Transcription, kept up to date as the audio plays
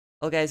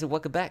Hello guys and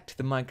welcome back to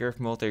the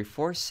Minecraft Military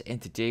Force,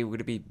 and today we're going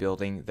to be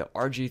building the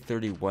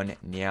RG-31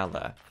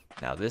 Nyala.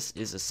 Now this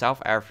is a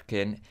South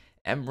African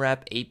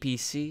MRAP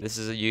APC. This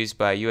is used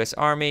by US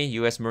Army,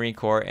 US Marine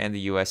Corps, and the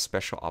US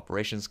Special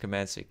Operations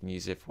Command, so you can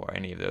use it for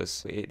any of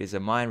those. It is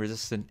a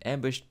mine-resistant,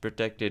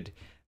 ambush-protected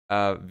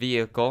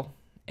vehicle,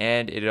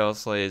 and it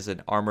also is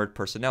an armored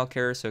personnel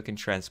carrier, so it can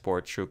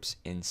transport troops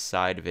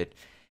inside of it.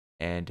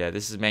 And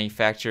this is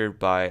manufactured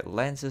by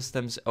Land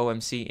Systems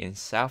OMC in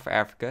South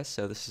Africa.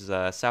 So this is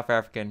a South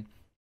African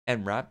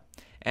MRAP.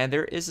 And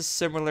there is a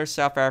similar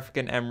South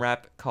African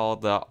MRAP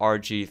called the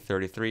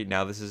RG-33.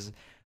 Now this is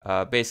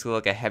basically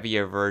like a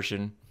heavier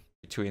version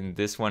between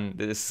this one.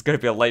 This is going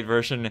to be a light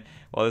version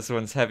while this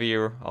one's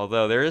heavier.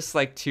 Although there is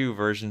like two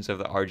versions of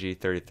the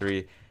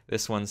RG-33.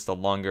 This one's the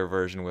longer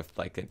version with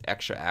like an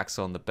extra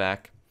axle in the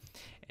back.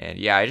 And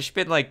yeah, I just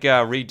been like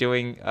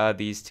redoing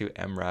these two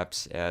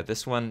MRAPs.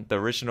 This one, the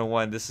original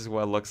one, this is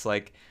what it looks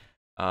like.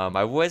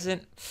 I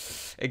wasn't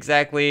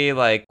exactly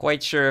like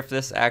quite sure if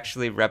this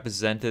actually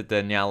represented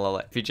the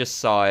Nyala. If you just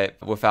saw it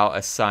without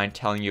a sign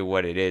telling you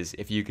what it is,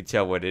 if you could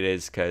tell what it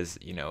is, because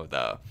you know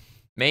the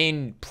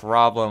main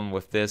problem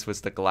with this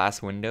was the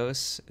glass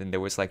windows, and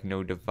there was like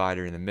no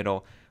divider in the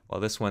middle.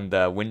 While this one,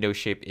 the window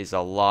shape is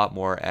a lot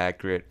more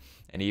accurate.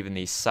 And even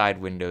these side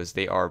windows,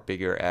 they are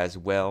bigger as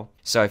well.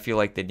 So I feel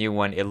like the new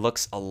one, it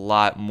looks a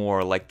lot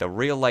more like the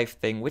real life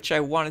thing, which I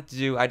wanted to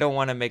do. I don't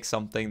want to make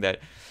something that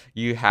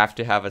you have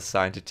to have a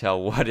sign to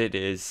tell what it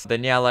is. The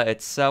Nyala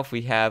itself,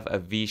 we have a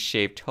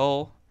V-shaped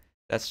hull.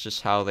 That's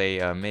just how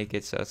they make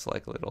it. So it's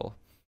like a little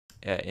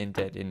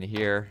indent in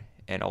here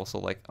and also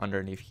like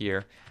underneath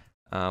here.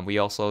 We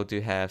also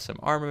do have some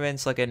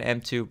armaments like an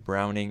M2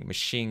 Browning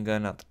machine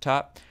gun at the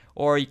top.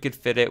 Or you could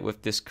fit it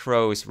with this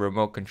Crow's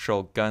remote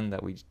control gun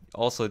that we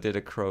also did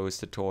a Crow's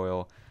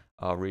tutorial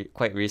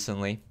quite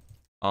recently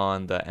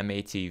on the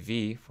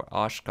MATV for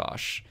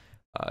Oshkosh.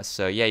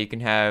 So yeah, you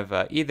can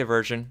have either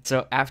version.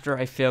 So after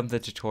I filmed the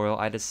tutorial,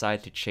 I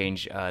decided to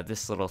change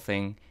this little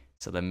thing.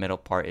 So the middle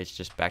part is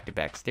just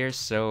back-to-back stairs.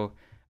 So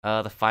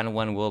the final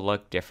one will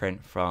look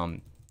different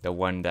from the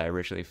one that I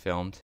originally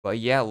filmed. But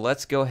yeah,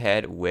 let's go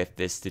ahead with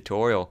this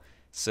tutorial.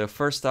 So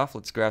first off,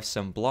 let's grab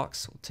some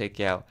blocks. We'll take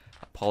out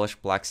a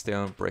polished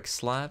blackstone brick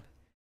slab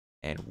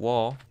and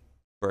wall,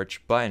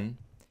 birch button,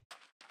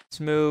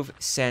 smooth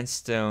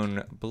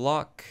sandstone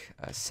block,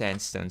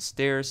 sandstone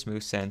stairs,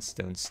 smooth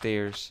sandstone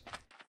stairs,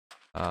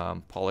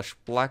 polished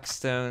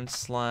blackstone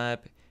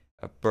slab,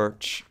 a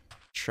birch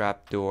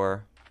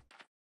trapdoor,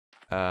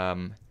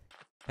 and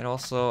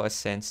also a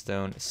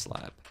sandstone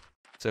slab.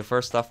 So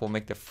first off, we'll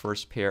make the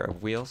first pair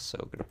of wheels. So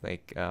we're gonna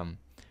make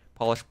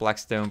polished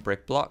blackstone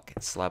brick block,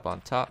 slab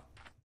on top,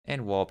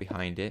 and wall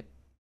behind it.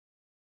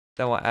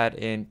 Then we'll add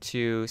in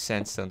two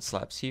sandstone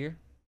slabs here.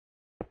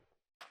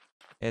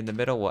 In the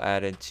middle, we'll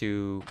add in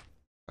two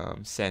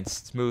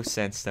smooth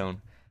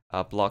sandstone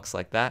blocks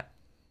like that.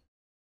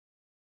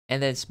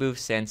 And then smooth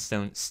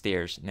sandstone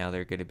stairs. Now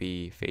they're going to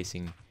be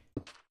facing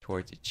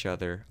towards each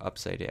other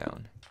upside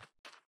down.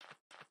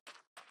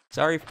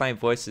 Sorry if my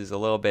voice is a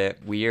little bit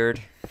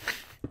weird.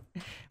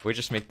 We'll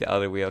just make the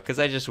other wheel because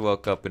I just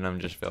woke up and I'm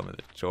just filming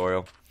the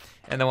tutorial.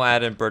 And then we'll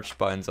add in birch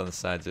buttons on the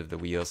sides of the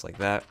wheels like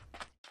that.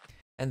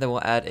 And then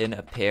we'll add in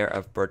a pair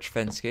of birch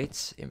fence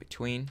gates in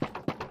between.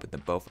 Put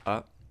them both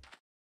up.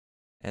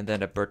 And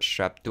then a birch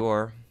trap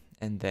door.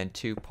 And then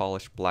two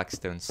polished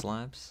blackstone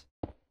slabs.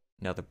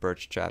 Another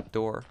birch trap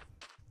door.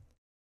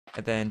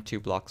 And then 2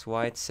 blocks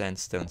wide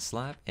sandstone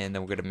slab. And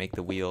then we're going to make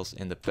the wheels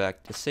in the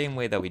back the same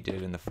way that we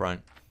did in the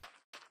front.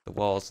 The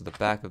walls at the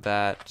back of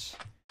that.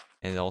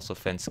 And also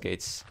fence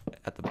gates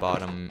at the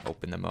bottom,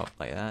 open them up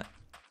like that.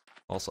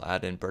 Also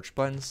add in birch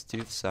buttons to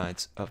the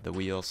sides of the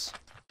wheels.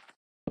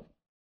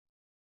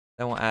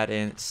 Then we'll add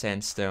in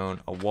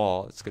sandstone, a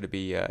wall. It's going to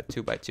be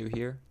 2x2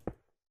 here.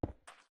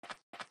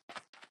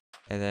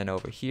 And then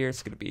over here,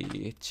 it's going to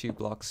be 2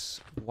 blocks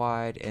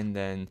wide. And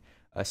then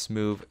a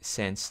smooth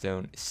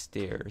sandstone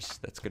stairs.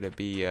 That's going to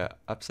be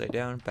upside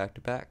down, back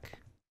to back.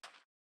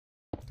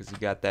 Because you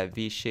got that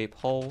V-shaped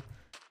hole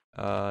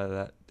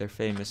that they're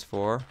famous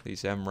for,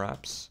 these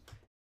MRAPs.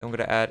 I'm going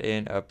to add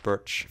in a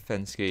birch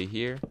fence gate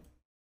here.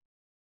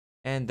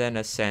 And then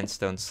a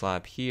sandstone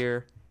slab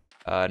here.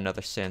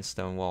 Another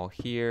sandstone wall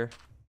here.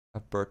 A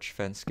birch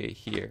fence gate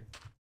here.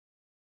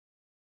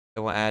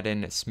 Then we'll add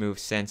in a smooth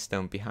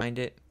sandstone behind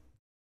it.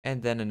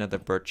 And then another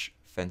birch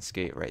fence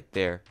gate right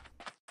there.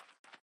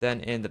 Then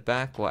in the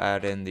back, we'll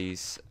add in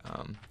these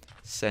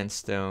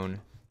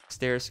sandstone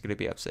stairs. Going to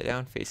be upside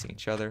down, facing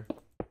each other.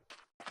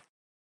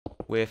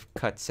 With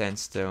cut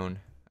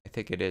sandstone, I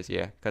think it is,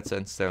 yeah, cut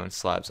sandstone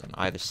slabs on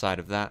either side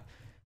of that,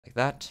 like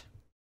that.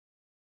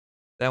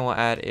 Then we'll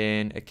add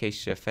in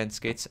acacia fence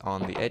gates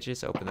on the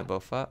edges, open them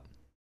both up.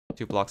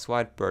 2 blocks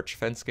wide, birch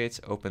fence gates,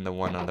 open the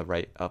one on the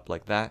right up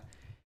like that.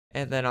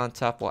 And then on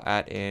top, we'll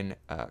add in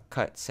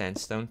cut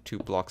sandstone, 2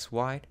 blocks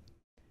wide.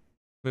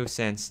 Smooth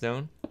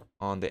sandstone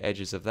on the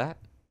edges of that.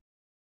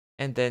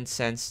 And then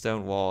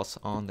sandstone walls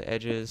on the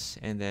edges,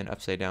 and then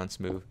upside down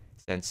smooth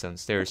sandstone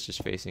stairs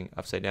just facing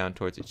upside down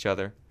towards each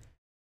other.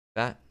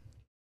 That.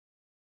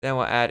 Then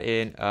we'll add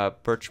in a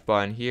birch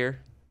button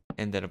here,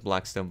 and then a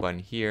blackstone button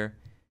here.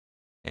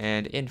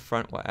 And in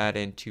front, we'll add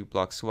in 2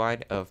 blocks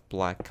wide of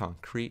black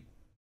concrete.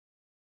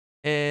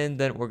 And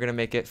then we're gonna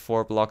make it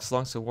 4 blocks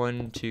long, so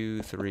 1,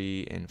 2,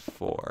 3, and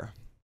 4.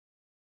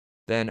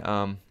 Then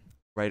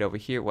right over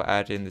here, we'll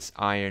add in this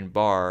iron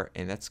bar,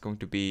 and that's going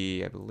to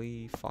be, I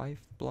believe, 5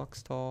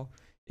 blocks tall.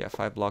 Yeah,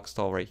 5 blocks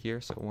tall right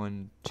here. So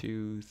 1,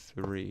 2,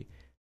 3,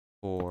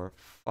 4,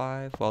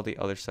 5. While the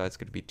other side's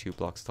gonna be 2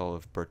 blocks tall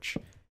of birch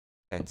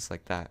fence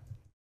like that.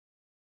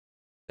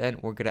 Then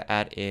we're gonna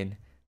add in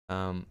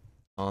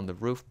on the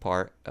roof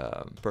part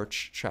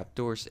birch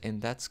trapdoors,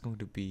 and that's going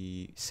to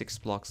be 6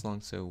 blocks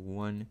long. So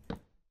 1,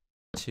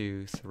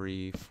 2,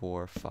 3,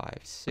 4, 5,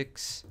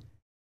 6.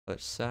 Other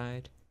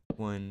side.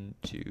 1,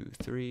 2,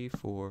 3,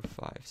 4,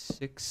 5,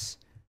 6.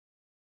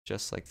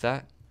 Just like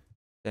that.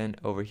 Then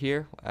over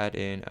here, we'll add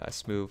in a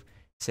smooth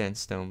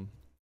sandstone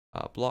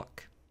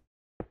block.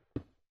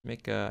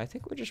 I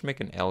think we'll just make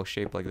an L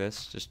shape like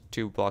this, just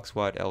 2 blocks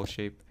wide L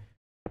shape.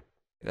 Like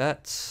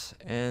that,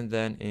 and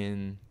then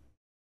in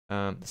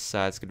the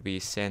side's gonna be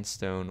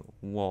sandstone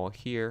wall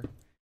here,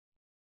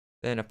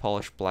 then a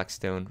polished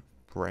blackstone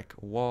brick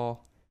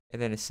wall,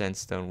 and then a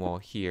sandstone wall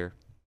here.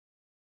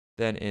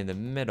 Then in the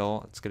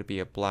middle, it's gonna be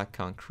a black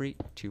concrete,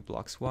 2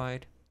 blocks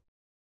wide,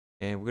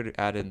 and we're gonna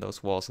add in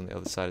those walls on the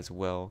other side as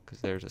well,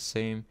 because they're the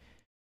same.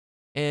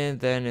 And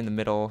then in the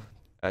middle,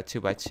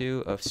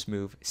 2x2 of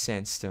smooth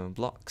sandstone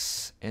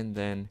blocks, and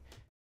then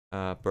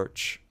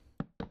birch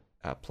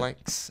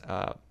planks,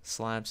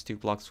 slabs, 2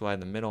 blocks wide in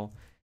the middle,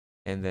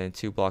 and then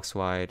 2 blocks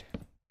wide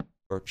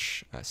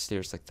birch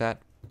stairs like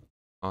that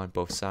on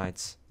both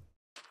sides.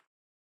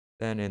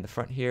 Then in the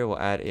front here, we'll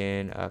add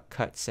in a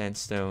cut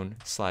sandstone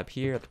slab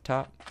here at the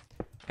top,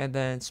 and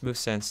then smooth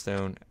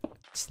sandstone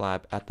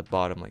slab at the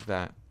bottom like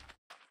that.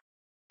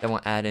 Then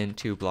we'll add in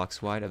 2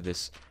 blocks wide of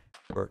this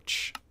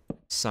birch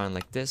sign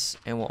like this,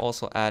 and we'll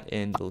also add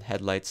in the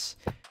headlights,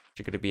 which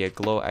are going to be a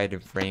glow item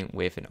frame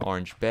with an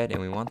orange bed, and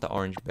we want the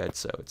orange bed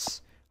so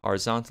it's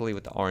horizontally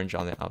with the orange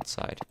on the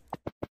outside,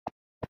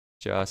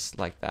 just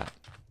like that.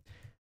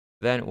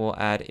 Then we'll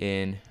add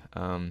in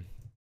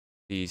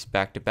these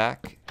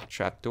back-to-back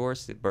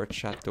trapdoors, the birch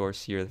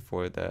trapdoors here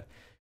for the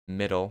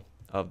middle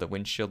of the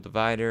windshield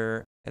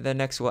divider, and then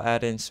next we'll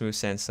add in smooth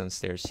sandstone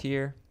stairs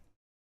here,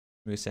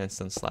 smooth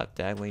sandstone slab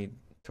diagonally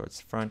towards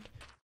the front,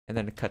 and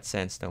then a cut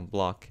sandstone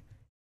block,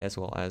 as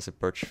well as a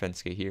birch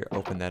fence gate here.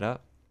 Open that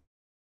up,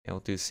 and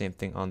we'll do the same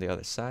thing on the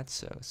other side.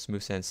 So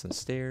smooth sandstone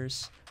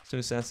stairs,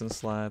 smooth sandstone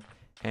slab,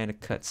 and a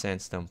cut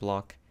sandstone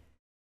block,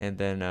 and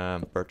then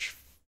birch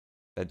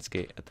fence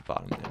gate at the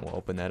bottom, and we'll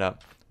open that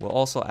up. We'll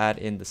also add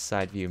in the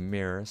side view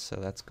mirror, so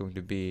that's going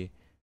to be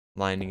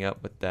lining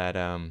up with that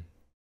I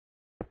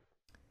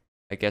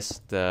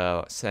guess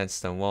the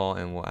sandstone wall,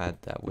 and we'll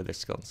add that wither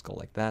skeleton skull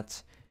like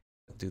that.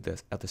 We'll do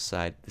the other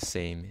side the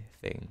same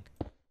thing,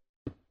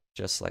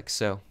 just like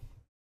so.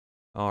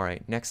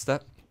 Alright, next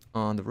up,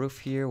 on the roof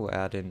here, we'll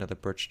add in another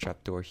birch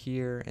trapdoor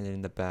here, and then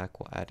in the back,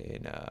 we'll add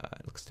in,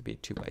 it looks to be a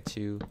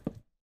 2x2,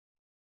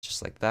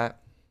 just like that.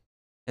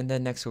 And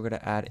then next, we're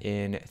going to add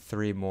in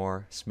 3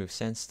 more smooth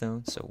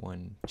sandstone, so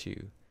 1,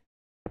 2,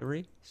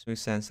 3, smooth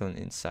sandstone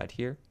inside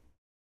here,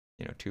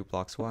 2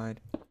 blocks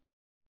wide.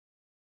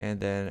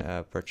 And then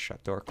a birch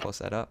trapdoor, close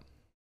that up.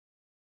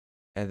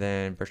 And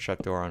then birch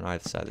trapdoor on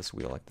either side of this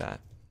wheel like that.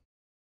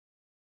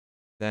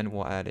 Then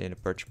we'll add in a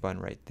birch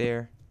button right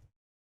there.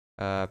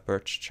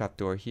 Birch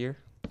trapdoor here.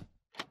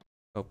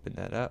 Open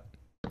that up.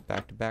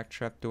 Back-to-back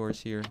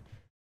trapdoors here.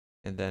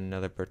 And then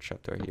another birch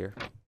trapdoor here.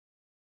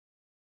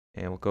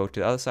 And we'll go to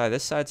the other side.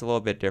 This side's a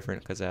little bit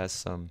different because it has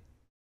some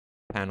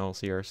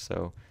panels here,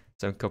 so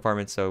some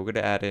compartments. So we're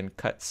going to add in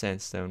cut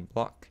sandstone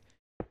block.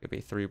 It'll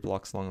be 3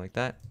 blocks long like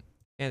that.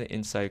 And the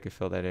inside, you can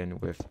fill that in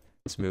with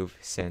smooth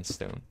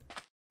sandstone.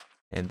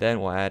 And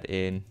then we'll add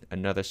in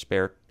another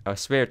spare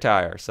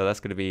tire. So that's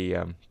going to be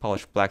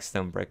polished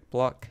blackstone brick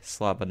block,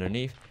 slab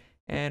underneath,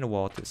 and a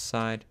wall to the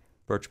side,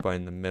 birch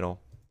button in the middle,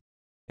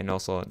 and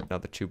also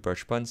another 2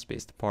 birch buttons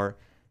spaced apart,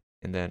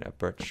 and then a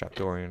birch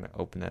trapdoor. And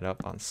open that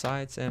up on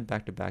sides and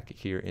back to back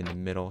here in the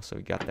middle. So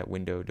we got that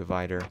window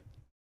divider.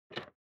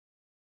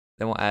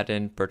 Then we'll add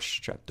in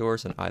birch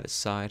trapdoors on either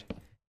side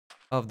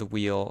of the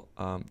wheel,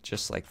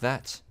 just like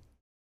that.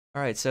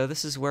 Alright, so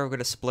this is where we're going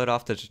to split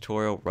off the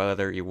tutorial,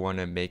 whether you want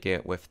to make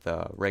it with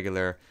the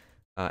regular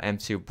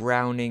M2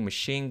 Browning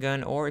machine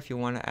gun, or if you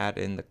want to add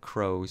in the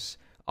Crow's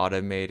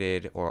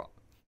automated or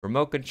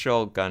remote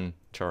control gun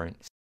turret.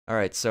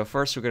 Alright, so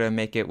first we're going to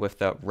make it with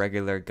the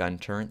regular gun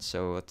turret.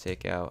 So we'll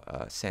take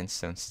out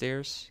sandstone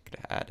stairs.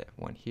 Going to add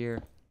one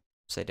here,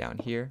 upside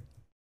down here,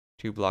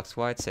 2 blocks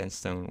wide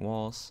sandstone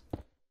walls,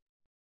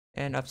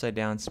 and upside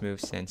down smooth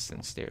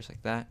sandstone stairs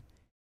like that.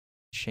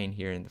 Chain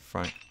here in the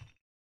front.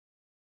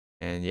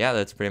 And yeah,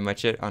 that's pretty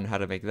much it on how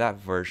to make that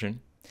version.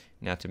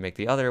 Now to make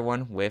the other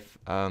one with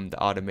the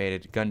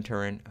automated gun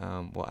turret,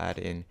 we'll add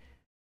in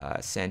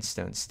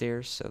sandstone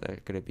stairs. So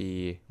they're going to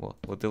be,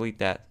 we'll delete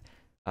that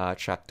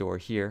trapdoor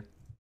here.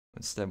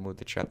 Instead move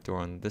the trapdoor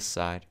on this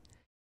side.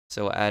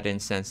 So we'll add in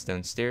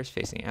sandstone stairs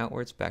facing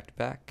outwards, back to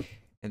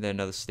back, and then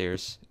another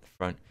stairs in the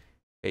front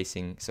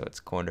facing so it's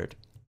cornered.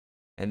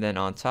 And then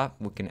on top,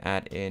 we can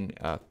add in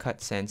a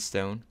cut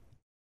sandstone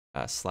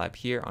slab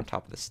here on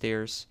top of the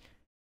stairs,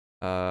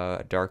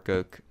 dark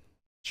oak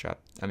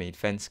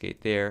fence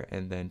gate there,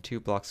 and then 2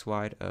 blocks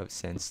wide of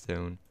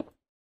sandstone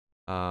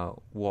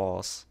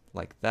walls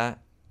like that.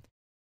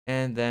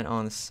 And then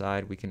on the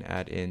side, we can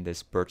add in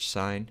this birch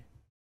sign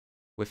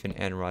with an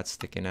end rod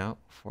sticking out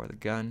for the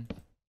gun,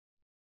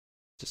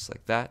 just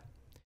like that.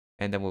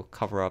 And then we'll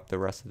cover up the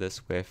rest of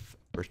this with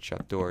birch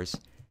trap doors.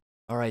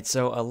 Alright,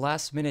 so a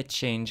last minute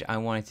change I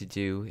wanted to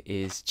do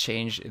is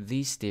change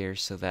these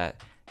stairs so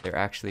that they're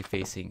actually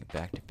facing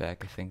back to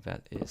back. I think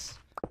that is,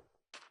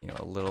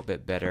 a little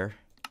bit better.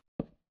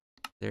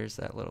 There's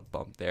that little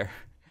bump there.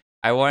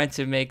 I wanted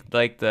to make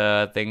like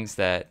the things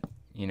that,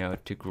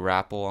 to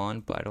grapple on,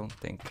 but I don't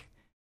think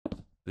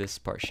this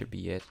part should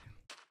be it.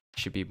 It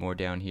should be more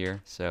down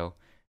here. So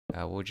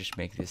we'll just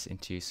make this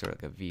into sort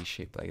of like a V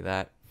shape like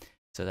that.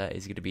 So that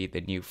is going to be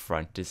the new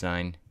front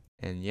design.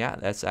 And yeah,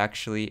 that's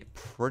actually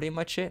pretty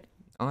much it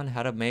on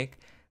how to make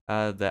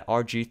the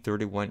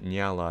RG-31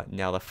 Nyala.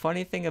 Now, the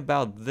funny thing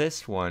about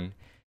this one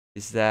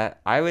is that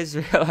I was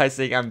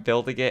realizing I'm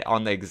building it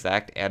on the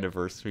exact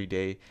anniversary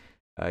day.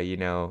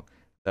 The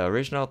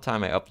original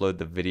time I uploaded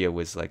the video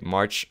was like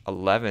March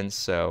 11th,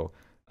 so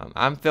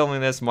I'm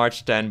filming this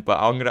March 10th, but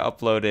I'm going to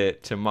upload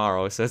it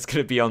tomorrow, so it's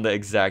going to be on the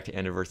exact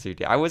anniversary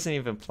day. I wasn't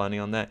even planning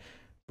on that,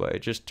 but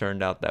it just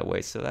turned out that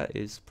way, so that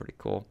is pretty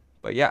cool.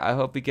 But yeah, I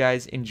hope you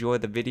guys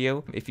enjoyed the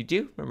video. If you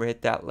do, remember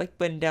hit that like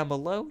button down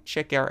below.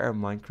 Check out our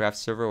Minecraft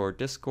server or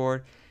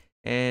Discord.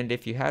 And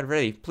if you haven't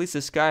already, please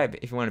subscribe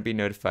if you want to be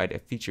notified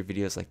of future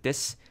videos like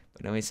this.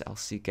 But anyways, I'll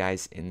see you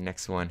guys in the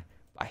next one.